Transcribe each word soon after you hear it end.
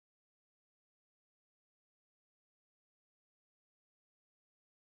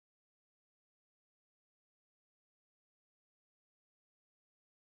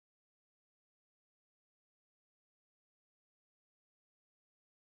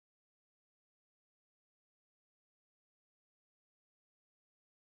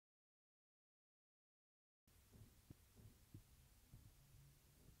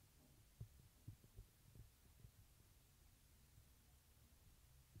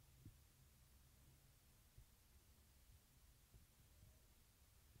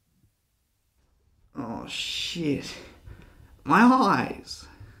Oh, shit. My eyes.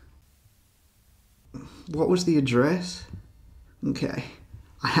 What was the address? Okay,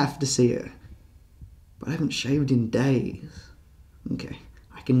 I have to see it. But I haven't shaved in days. Okay,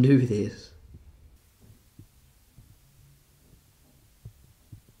 I can do this.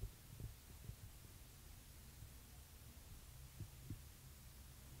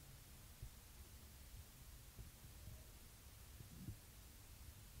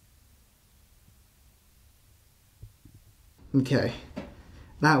 Okay,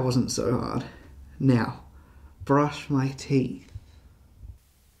 that wasn't so hard. Now, brush my teeth.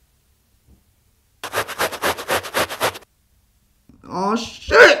 Oh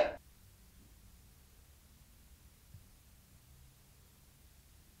shit!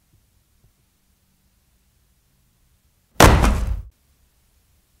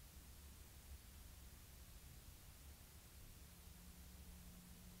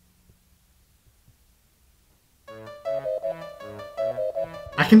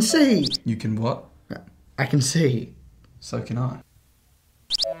 I can see! You can what? I can see. So can I.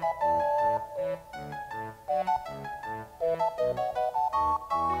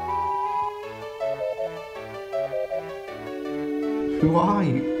 Who are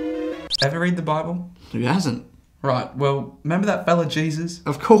you? Ever read the Bible? Who hasn't? Right, well, remember that fella Jesus?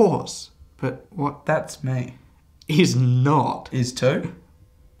 Of course. But what That's me. is not? Is too?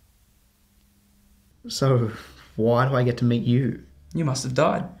 So, why do I get to meet you? You must have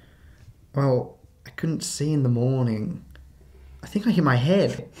died. Well, I couldn't see in the morning. I think I hit my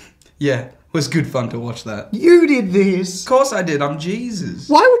head. Yeah, it was good fun to watch that. You did this! Of course I did, I'm Jesus.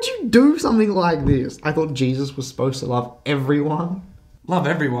 Why would you do something like this? I thought Jesus was supposed to love everyone. Love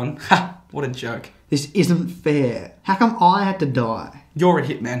everyone. Ha! What a joke. This isn't fair. How come I had to die? You're a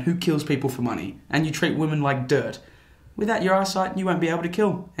hitman who kills people for money, and you treat women like dirt. Without your eyesight, you won't be able to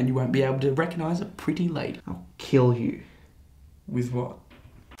kill, and you won't be able to recognise a pretty lady. I'll kill you. With what?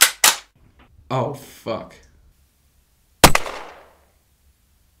 Oh, fuck.